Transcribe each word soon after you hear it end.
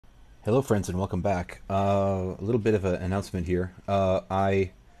Hello, friends, and welcome back. A little bit of an announcement here.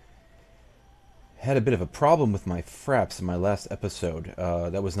 I had a bit of a problem with my fraps in my last episode.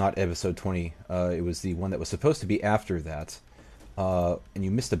 That was not episode 20. It was the one that was supposed to be after that. And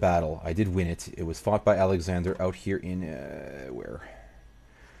you missed a battle. I did win it. It was fought by Alexander out here in where?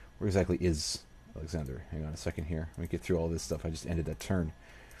 Where exactly is Alexander? Hang on a second here. Let me get through all this stuff. I just ended that turn.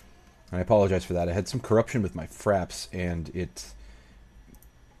 And I apologize for that. I had some corruption with my fraps, and it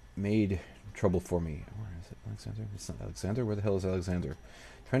made trouble for me. Where is it? Alexander? It's not Alexander. Where the hell is Alexander?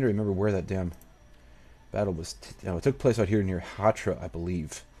 I'm trying to remember where that damn battle was. No, it took place out here near Hatra, I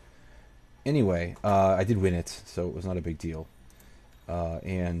believe. Anyway, I did win it, so it was not a big deal.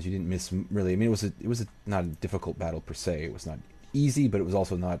 And you didn't miss really. I mean, it was not a difficult battle per se. It was not easy, but it was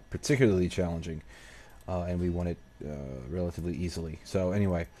also not particularly challenging. And we won it relatively easily. So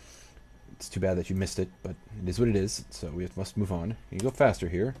anyway, it's too bad that you missed it, but it is what it is, so we must move on. You go faster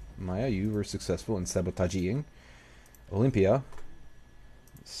here. Maya, you were successful in sabotaging. Olympia.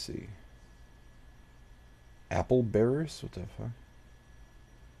 Let's see. Apple bearers? What the fuck?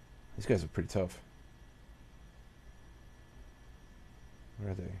 These guys are pretty tough.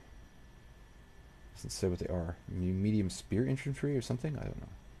 What are they? Doesn't say what they are. Medium spear infantry or something? I don't know.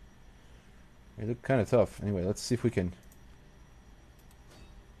 They look kind of tough. Anyway, let's see if we can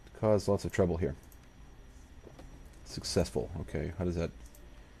cause lots of trouble here. Successful. Okay, how does that...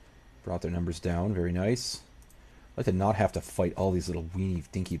 Brought their numbers down. Very nice. I'd like to not have to fight all these little weenie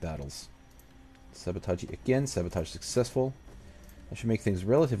dinky battles. Sabotage again. Sabotage successful. That should make things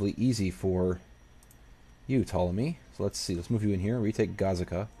relatively easy for you, Ptolemy. So let's see. Let's move you in here. Retake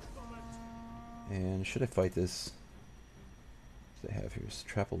Gazaca. And should I fight this? What do they have here?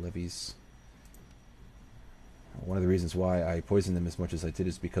 Satrapal levies. One of the reasons why I poisoned them as much as I did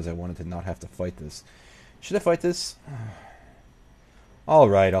is because I wanted to not have to fight this. Should I fight this?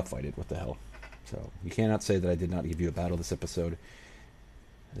 Alright, I'll fight it. What the hell? So, you cannot say that I did not give you a battle this episode.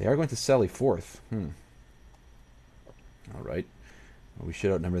 They are going to sally forth. Alright. Well, we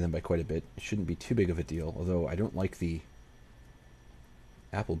should outnumber them by quite a bit. It shouldn't be too big of a deal, although I don't like the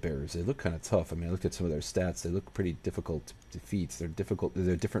apple bearers. They look kind of tough. I mean, I looked at some of their stats. They look pretty difficult to defeat. They're difficult.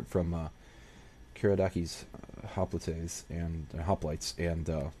 They're different from Kiradaki's hoplites and hoplites and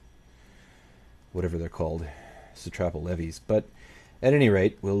whatever they're called, satrapal levies. But at any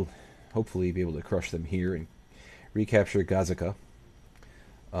rate, we'll hopefully be able to crush them here and recapture Gazaca.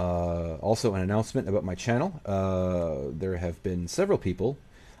 Also, an announcement about my channel. There have been several people,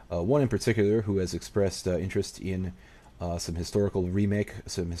 one in particular, who has expressed interest in some historical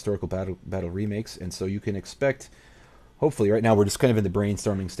battle remakes, and so you can expect. Hopefully, right now we're just kind of in the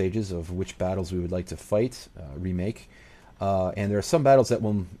brainstorming stages of which battles we would like to fight, remake. And there are some battles that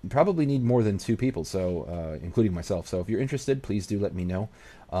will probably need more than 2 people, so including myself. So if you're interested, please do let me know.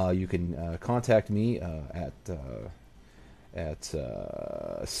 You can contact me at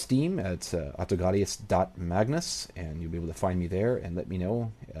Steam at autogadius.magnus, and you'll be able to find me there and let me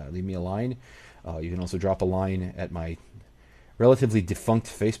know. Leave me a line. You can also drop a line at my relatively defunct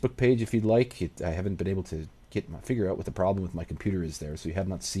Facebook page if you'd like. I haven't been able to figure out what the problem with my computer is there, so you have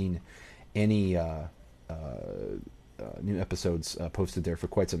not seen any new episodes posted there for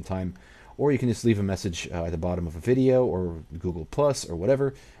quite some time. Or you can just leave a message at the bottom of a video or Google Plus or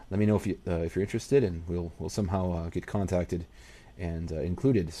whatever. Let me know if you're interested, and we'll somehow get contacted and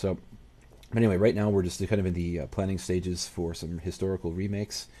included. So, anyway, right now we're just kind of in the planning stages for some historical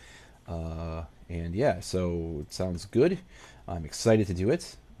remakes. And yeah, so it sounds good. I'm excited to do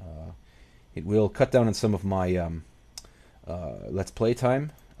it. It will cut down on some of my Let's Play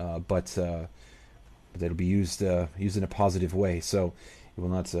time, but it'll be used in a positive way. So it will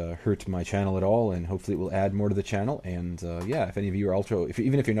not hurt my channel at all, and hopefully it will add more to the channel. And yeah, if any of you are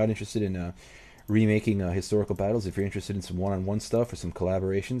even if you're not interested in remaking historical battles, if you're interested in some one-on-one stuff or some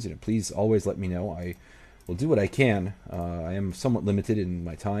collaborations, please always let me know. I will do what I can. I am somewhat limited in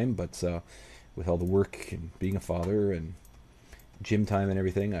my time, but with all the work and being a father and gym time and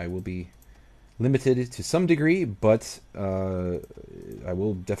everything, I will be limited to some degree, but I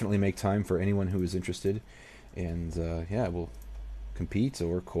will definitely make time for anyone who is interested, and yeah, we'll compete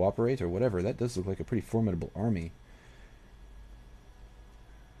or cooperate or whatever. That does look like a pretty formidable army.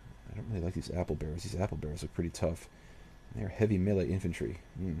 I don't really like these apple bearers. These apple bearers look pretty tough. They're heavy melee infantry.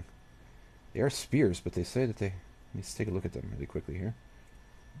 They are spears, but they say that they... Let's take a look at them really quickly here.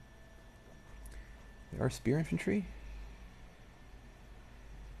 They are spear infantry?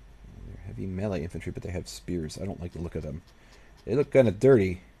 They're heavy melee infantry, but they have spears. I don't like the look of them. They look kind of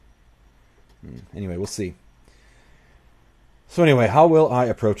dirty. Anyway, we'll see. So anyway, how will I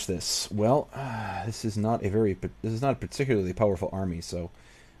approach this? Well, this is not a particularly powerful army, so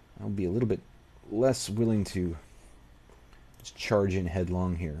I'll be a little bit less willing to just charge in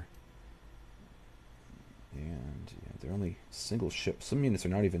headlong here. And yeah, they're only single ship. Some units are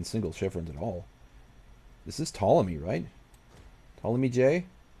not even single chevrons at all. This is Ptolemy, right? Ptolemy J?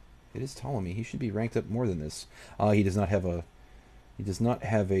 It is Ptolemy. He should be ranked up more than this. He does not have a. He does not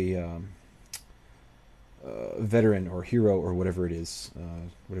have a veteran or hero or whatever it is,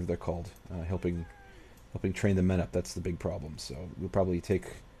 whatever they're called, helping train the men up. That's the big problem. So we'll probably take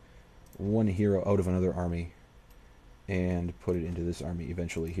one hero out of another army and put it into this army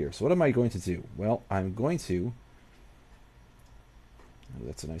eventually here. So what am I going to do? Well, I'm going to... Oh,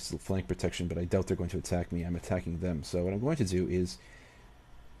 that's a nice little flank protection, but I doubt they're going to attack me. I'm attacking them. So what I'm going to do is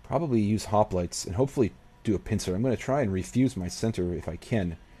probably use hoplites and hopefully do a pincer. I'm going to try and refuse my center if I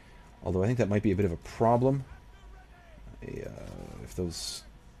can, although I think that might be a bit of a problem if those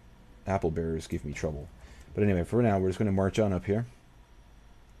apple bearers give me trouble. But anyway, for now, we're just going to march on up here.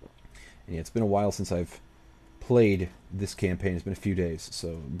 And yeah, it's been a while since I've played this campaign. It's been a few days,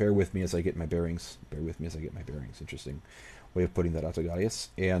 so bear with me as I get my bearings. Bear with me as I get my bearings. Interesting way of putting that, Autogaius.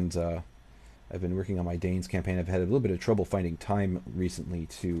 And I've been working on my Danes campaign. I've had a little bit of trouble finding time recently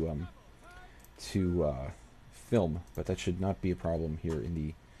to film, but that should not be a problem here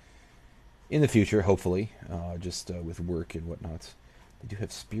in the future, hopefully, just with work and whatnot. They do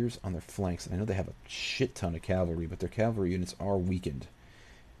have spears on their flanks, and I know they have a shit ton of cavalry, but their cavalry units are weakened.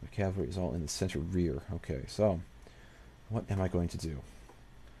 The cavalry is all in the center rear. Okay, so what am I going to do?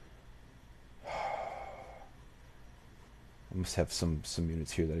 I must have some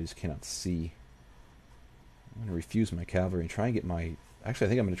units here that I just cannot see. I'm going to refuse my cavalry and try and get my... Actually, I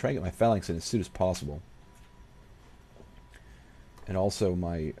think I'm going to try and get my phalanx in as soon as possible. And also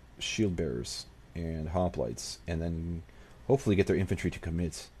my shield bearers and hoplites. And then hopefully get their infantry to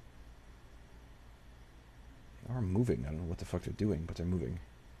commit. They are moving. I don't know what the fuck they're doing, but they're moving.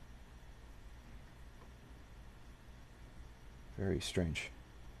 Very strange.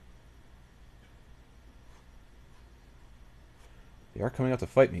 They are coming out to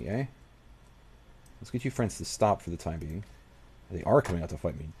fight me, eh? Let's get you friends to stop for the time being. They are coming out to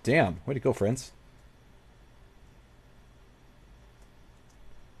fight me. Damn! Way to go, friends.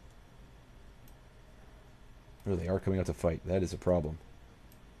 Oh, they are coming out to fight. That is a problem.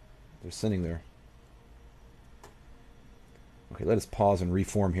 They're sending their... Okay, let us pause and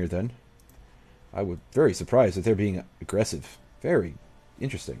reform here then. I would be very surprised that they're being aggressive. Very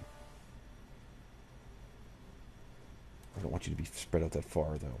interesting. I don't want you to be spread out that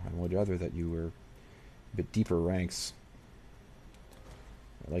far, though. I would rather that you were a bit deeper ranks.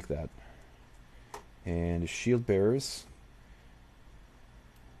 I like that. And shield bearers.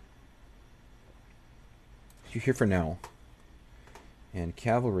 You're here for now. And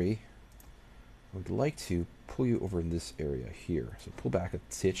cavalry, I would like to pull you over in this area here. So pull back a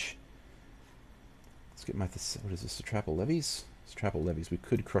titch. Let's get my... What is this? Satrapal levies? Satrapal levies. We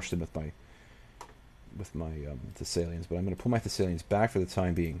could crush them with my Thessalians, but I'm going to pull my Thessalians back for the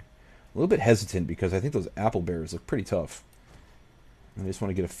time being. A little bit hesitant because I think those apple bearers look pretty tough. And I just want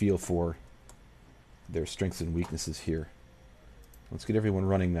to get a feel for their strengths and weaknesses here. Let's get everyone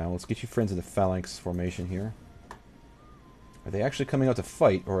running now. Let's get you friends in the phalanx formation here. Are they actually coming out to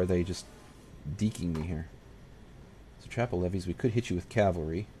fight, or are they just deking me here? Satrapal levies, we could hit you with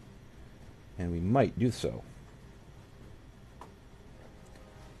cavalry, and we might do so.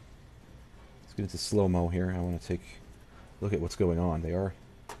 Let's get into slow-mo here. I want to take a look at what's going on. They are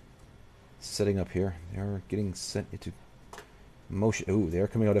setting up here. They are getting sent into motion. Ooh, they are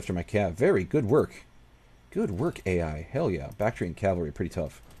coming out after my cav. Very good work. Good work, AI. Hell yeah. Bactrian cavalry, pretty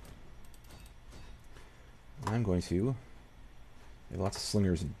tough. I'm going to... They have lots of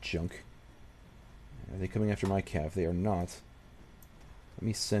slingers and junk. Are they coming after my cav? They are not. Let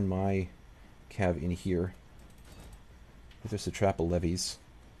me send my cav in here with their Satrapal levies.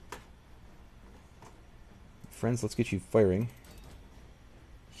 Friends, let's get you firing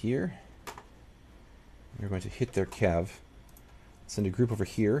here. We're going to hit their cav. Send a group over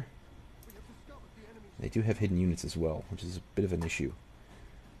here. They do have hidden units as well, which is a bit of an issue.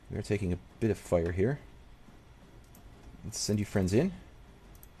 We are taking a bit of fire here. Let's send you friends in.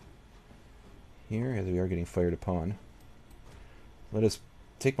 Here, as we are getting fired upon. Let us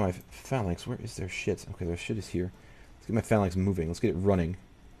take my phalanx. Where is their shit? Okay, their shit is here. Let's get my phalanx moving. Let's get it running.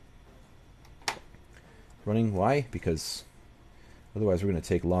 Running, why? Because otherwise we're going to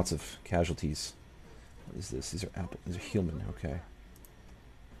take lots of casualties. What is this? These are Hellenic, okay.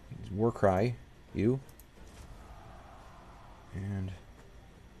 Warcry, you. And...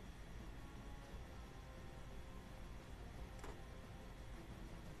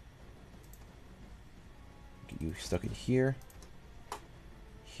 get you stuck in here.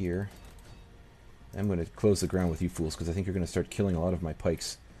 Here. I'm going to close the ground with you fools, because I think you're going to start killing a lot of my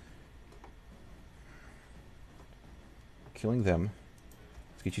pikes. Killing them.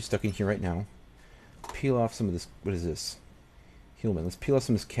 Let's get you stuck in here right now. Peel off some of this... What is this? Hillman. Let's peel off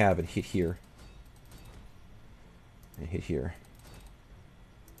some of this cav and hit here. And hit here.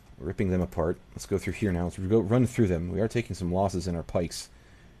 Ripping them apart. Let's go through here now. Let's go run through them. We are taking some losses in our pikes.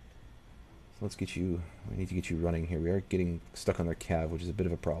 So let's get you... We need to get you running here. We are getting stuck on their cav, which is a bit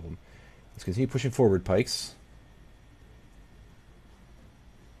of a problem. Let's continue pushing forward, pikes.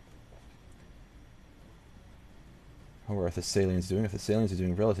 How are our Thessalians doing? Our Thessalians are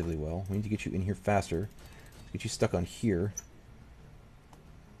doing relatively well. We need to get you in here faster. Let's get you stuck on here.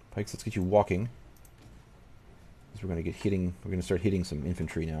 Pikes, let's get you walking. Because we're going to get hitting. We're going to start hitting some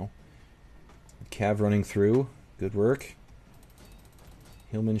infantry now. Cav running through. Good work.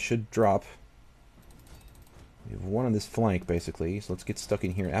 Hillman should drop. We have one on this flank, basically. So let's get stuck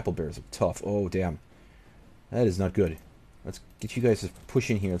in here. Apple bears are tough. Oh, damn. That is not good. Let's get you guys to push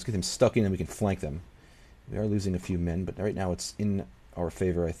in here. Let's get them stuck in and we can flank them. We are losing a few men, but right now it's in our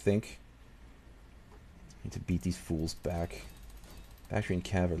favor, I think. Need to beat these fools back. Factory and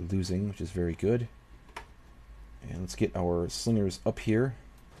Cav are losing, which is very good. And let's get our slingers up here.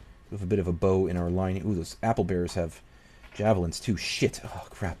 We have a bit of a bow in our line. Ooh, those apple bears have javelins too. Shit. Oh,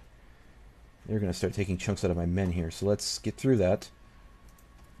 crap. They're going to start taking chunks out of my men here. So let's get through that.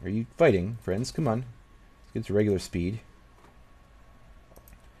 Are you fighting, friends? Come on. Let's get to regular speed.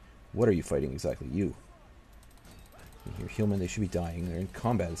 What are you fighting exactly? You. Here, Hillman, they should be dying. They're in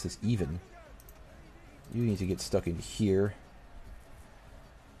combat. It says even. You need to get stuck in here.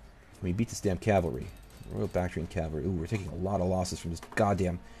 We beat this damn cavalry. Royal Bactrian cavalry. Ooh, we're taking a lot of losses from this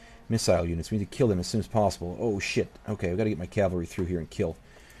goddamn missile units. We need to kill them as soon as possible. Oh, shit. Okay, I've got to get my cavalry through here and kill.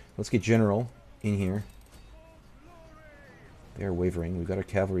 Let's get General in here. They're wavering. We've got our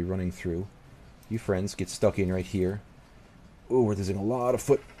cavalry running through. You friends, get stuck in right here. Oh, we're losing a lot of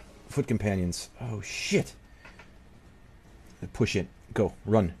foot companions. Oh, shit. Push in. Go.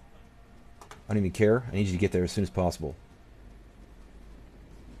 Run. I don't even care. I need you to get there as soon as possible.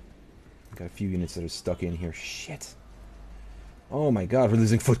 Got a few units that are stuck in here. Shit. Oh my god, we're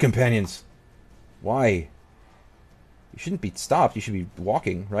losing foot companions. Why? You shouldn't be stopped. You should be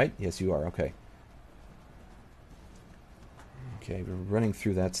walking, right? Yes, you are. Okay. Okay, we're running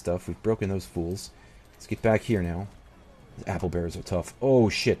through that stuff. We've broken those fools. Let's get back here now. The apple bears are tough. Oh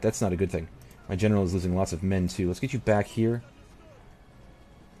shit, that's not a good thing. My general is losing lots of men too. Let's get you back here.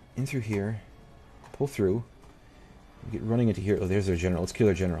 In through here. Pull through. Get running into here. Oh, there's their general. Let's kill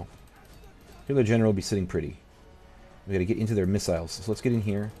their general. Kill their general will be sitting pretty. We gotta get into their missiles. So let's get in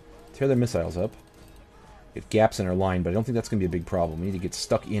here. Tear their missiles up. Get gaps in our line, but I don't think that's gonna be a big problem. We need to get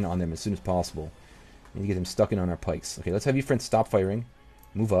stuck in on them as soon as possible. We need to get them stuck in on our pikes. Okay, let's have you friends stop firing.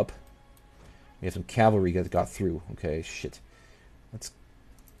 Move up. We have some cavalry that got through. Okay, shit. Let's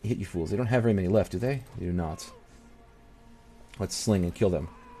hit you fools. They don't have very many left, do they? They do not. Let's sling and kill them.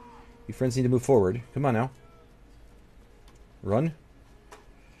 You friends need to move forward. Come on now. Run.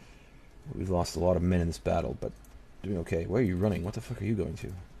 We've lost a lot of men in this battle, but doing okay. Where are you running? What the fuck are you going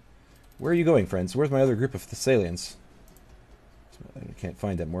to? Where are you going, friends? Where's my other group of Thessalians? I can't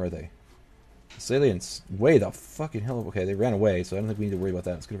find them. Where are they? Thessalians. Way the fucking hell. Okay, they ran away, so I don't think we need to worry about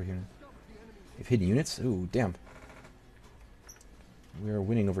that. Let's get over here now. They've hidden units? Ooh, damn. We are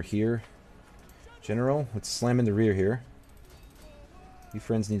winning over here. General, let's slam in the rear here. You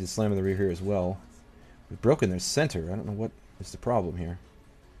friends need to slam in the rear here as well. We've broken their center. I don't know what is the problem here.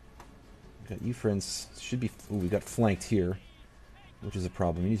 We've got you friends. Should be... Ooh, we got flanked here, which is a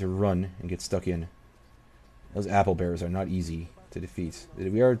problem. You need to run and get stuck in. Those apple bears are not easy to defeat.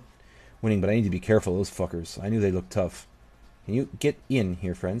 We are winning, but I need to be careful of those fuckers. I knew they looked tough. Can you get in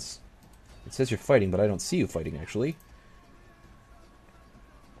here, friends? It says you're fighting, but I don't see you fighting, actually.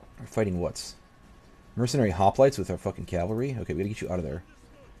 We're fighting what? Mercenary hoplites with our fucking cavalry? Okay, we gotta get you out of there.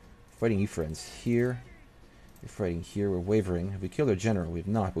 Fighting you friends here. You're fighting here. We're wavering. Have we killed our general? We have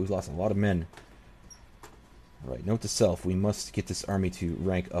not, but we've lost a lot of men. Alright, note to self. We must get this army to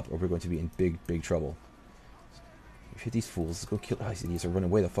rank up or we're going to be in big, big trouble. We've hit these fools. Let's go kill... Oh, these idiots are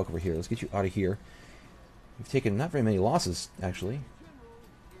running way the fuck over here. Let's get you out of here. We've taken not very many losses, actually.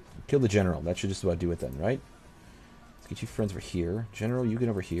 Kill the general. That should just about do it then, right? Let's get you friends over here. General, you get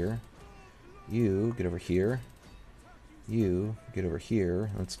over here. You get over here. You get over here.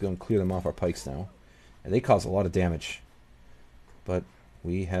 Let's go and clear them off our pikes now. And they cause a lot of damage. But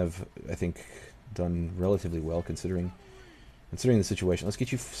we have, I think, done relatively well considering the situation. Let's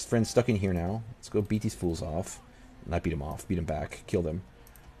get you friends stuck in here now. Let's go beat these fools off. Not beat them off. Beat them back. Kill them.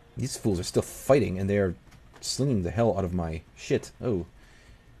 These fools are still fighting and they are slinging the hell out of my shit. Oh.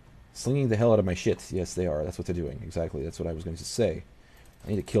 Slinging the hell out of my shit. Yes, they are. That's what they're doing. Exactly. That's what I was going to say. I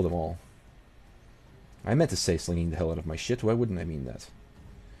need to kill them all. I meant to say slinging the hell out of my shit. Why wouldn't I mean that?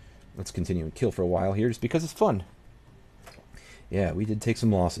 Let's continue and kill for a while here, just because it's fun. Yeah, we did take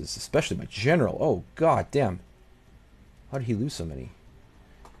some losses, especially my general. Oh, god damn. How did he lose so many?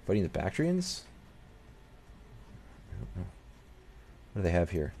 Fighting the Bactrians? I don't know. What do they have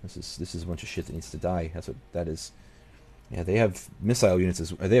here? This is a bunch of shit that needs to die. That's what that is. Yeah, they have missile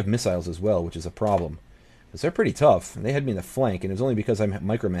units they have missiles as well, which is a problem. Because they're pretty tough, and they had me in the flank, and it was only because I'm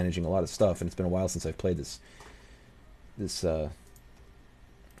micromanaging a lot of stuff, and it's been a while since I've played this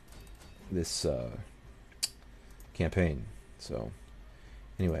campaign. So,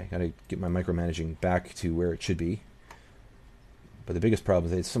 anyway, gotta get my micromanaging back to where it should be. But the biggest problem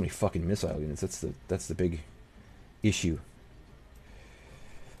is there's so many fucking missile units. That's the big issue.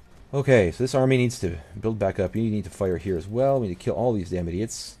 Okay, so this army needs to build back up. You need to fire here as well. We need to kill all these damn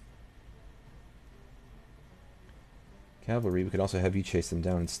idiots. Cavalry, we could also have you chase them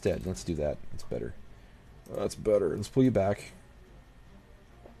down instead. Let's do that. That's better. That's better. Let's pull you back.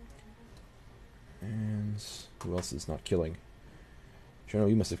 And who else is not killing? General,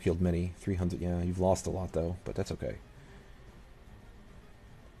 you must have killed many. 300. Yeah, you've lost a lot, though, but that's okay.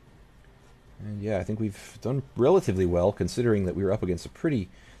 And yeah, I think we've done relatively well, considering that we were up against a pretty...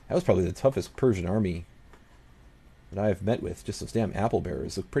 That was probably the toughest Persian army that I have met with. Just those damn apple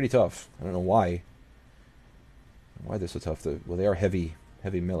bearers look pretty tough. I don't know why. Why they're so tough. Well, they are heavy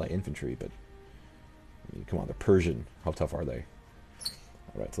melee infantry, but... I mean, come on, they're Persian. How tough are they?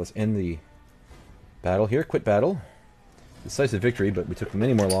 Alright, so let's end the battle here. Quit battle. Decisive victory, but we took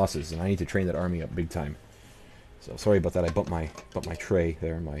many more losses, and I need to train that army up big time. So, sorry about that. I bumped my tray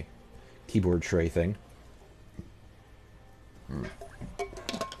there, my keyboard tray thing. I'm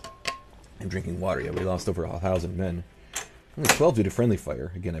drinking water. Yeah, we lost over 1,000 men. Only 12 due to friendly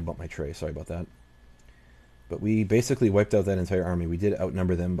fire. Again, I bumped my tray. Sorry about that. But we basically wiped out that entire army. We did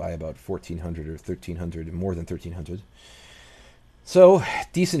outnumber them by about 1,400 or 1,300, more than 1,300. So,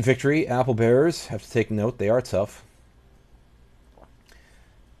 decent victory. Apple bearers, have to take note. They are tough.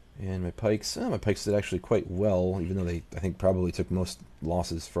 And my pikes did actually quite well, even though they, I think, probably took most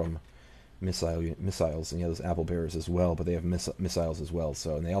losses from missiles, and yeah, those apple bearers as well, but they have missiles as well.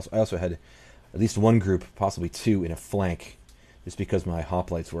 So, and I also had at least one group, possibly two, in a flank, just because my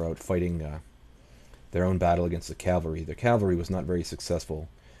hoplites were out fighting their own battle against the cavalry. The cavalry was not very successful.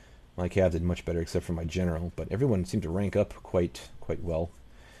 My cav did much better, except for my general, but everyone seemed to rank up quite well,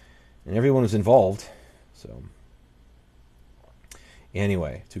 and everyone was involved. So,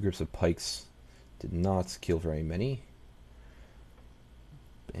 anyway, two groups of pikes did not kill very many.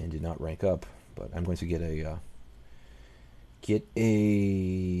 And did not rank up, but I'm going to get a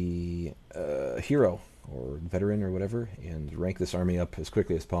hero or veteran or whatever, and rank this army up as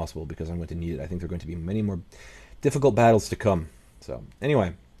quickly as possible because I'm going to need it. I think there are going to be many more difficult battles to come. So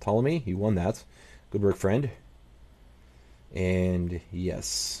anyway, Ptolemy, you won that. Good work, friend. And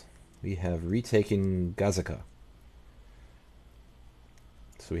yes, we have retaken Gazaca.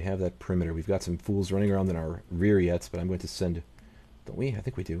 So we have that perimeter. We've got some fools running around in our rear yet, but I'm going to send... Don't we? I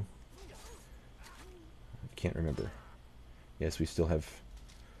think we do. I can't remember. Yes, we still have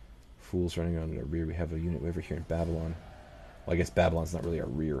fools running around in our rear. We have a unit over here in Babylon. Well, I guess Babylon's not really our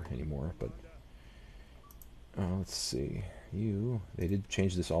rear anymore, but... let's see. They did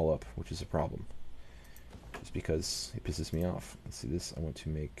change this all up, which is a problem. Just because it pisses me off. Let's see, this I want to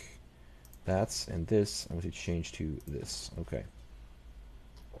make that, and this I want to change to this. Okay.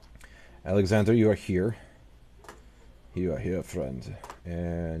 Alexander, you are here. You are here, friend.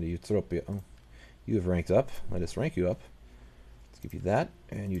 And Eutropia. Oh, you have ranked up. Let us rank you up. Let's give you that.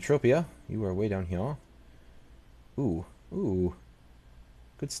 And Eutropia, you are way down here. Ooh.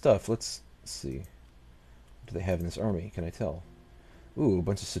 Good stuff. Let's see. What do they have in this army? Can I tell? Ooh, a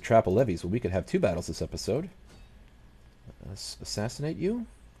bunch of satrapal levies. Well, we could have 2 battles this episode. Let's assassinate you.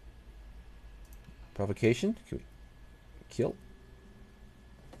 Provocation. Can we kill?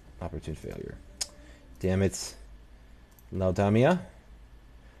 Opportune failure. Damn it. Laudamia.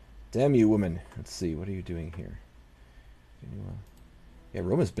 Damn you, woman. Let's see, what are you doing here? Yeah,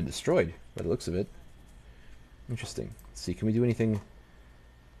 Rome has been destroyed, by the looks of it. Interesting. Let's see, can we do anything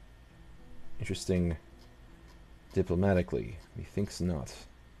interesting diplomatically? Methinks not.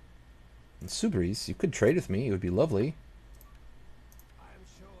 And Subris, you could trade with me, it would be lovely.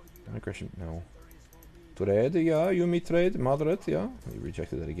 Aggression, no. Trade, yeah, you may trade, moderate, yeah. You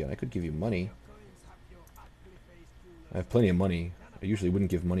rejected that again. I could give you money. I have plenty of money. I usually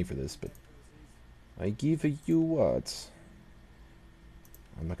wouldn't give money for this, but I give you what?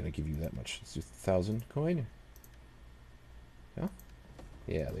 I'm not going to give you that much. Let's do 1,000 coin. Yeah?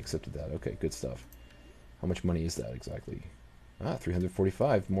 Yeah, they accepted that. Okay, good stuff. How much money is that exactly?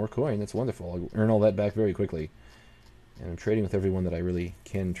 345. More coin. That's wonderful. I'll earn all that back very quickly. And I'm trading with everyone that I really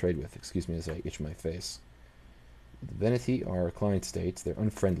can trade with. Excuse me as I itch my face. The Veneti are client states. They're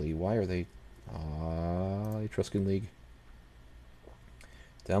unfriendly. Why are they... Etruscan League.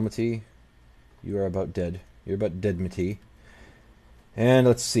 Dalmaty, you are about dead. You're about dead, Mati. And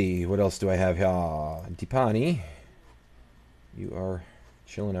let's see, what else do I have here? Dipani, you are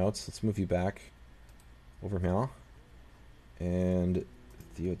chilling out. So let's move you back over here. And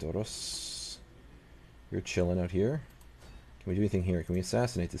Theodoros, you're chilling out here. Can we do anything here? Can we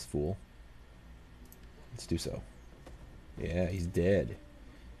assassinate this fool? Let's do so. Yeah, he's dead.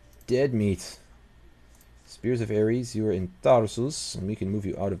 Dead meat. Spears of Ares, you are in Tarsus, and we can move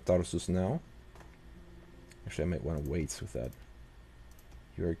you out of Tarsus now. Actually, I might want to wait with that.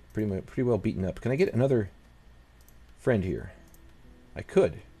 You are pretty well beaten up. Can I get another friend here? I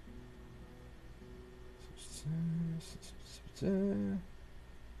could. Nothing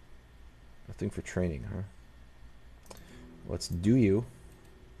for training, huh? Let's do you.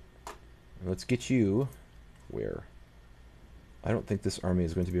 Let's get you. Where? I don't think this army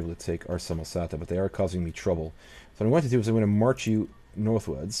is going to be able to take Arsamosata, but they are causing me trouble. So what I'm going to do is I'm going to march you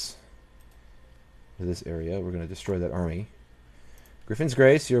northwards to this area. We're going to destroy that army. Griffin's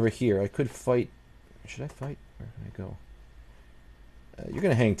Grace, you're over here. I could fight. Should I fight? Where can I go? You're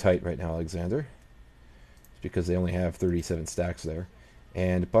going to hang tight right now, Alexander. It's because they only have 37 stacks there.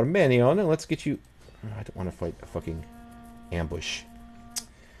 And Parmenion, let's get you... I don't want to fight a fucking ambush.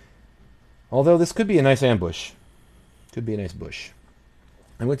 Although this could be a nice ambush. Could be a nice bush.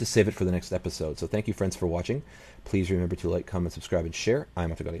 I'm going to save it for the next episode. So thank you, friends, for watching. Please remember to like, comment, subscribe, and share.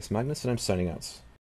 I'm Autogalius Magnus, and I'm signing out.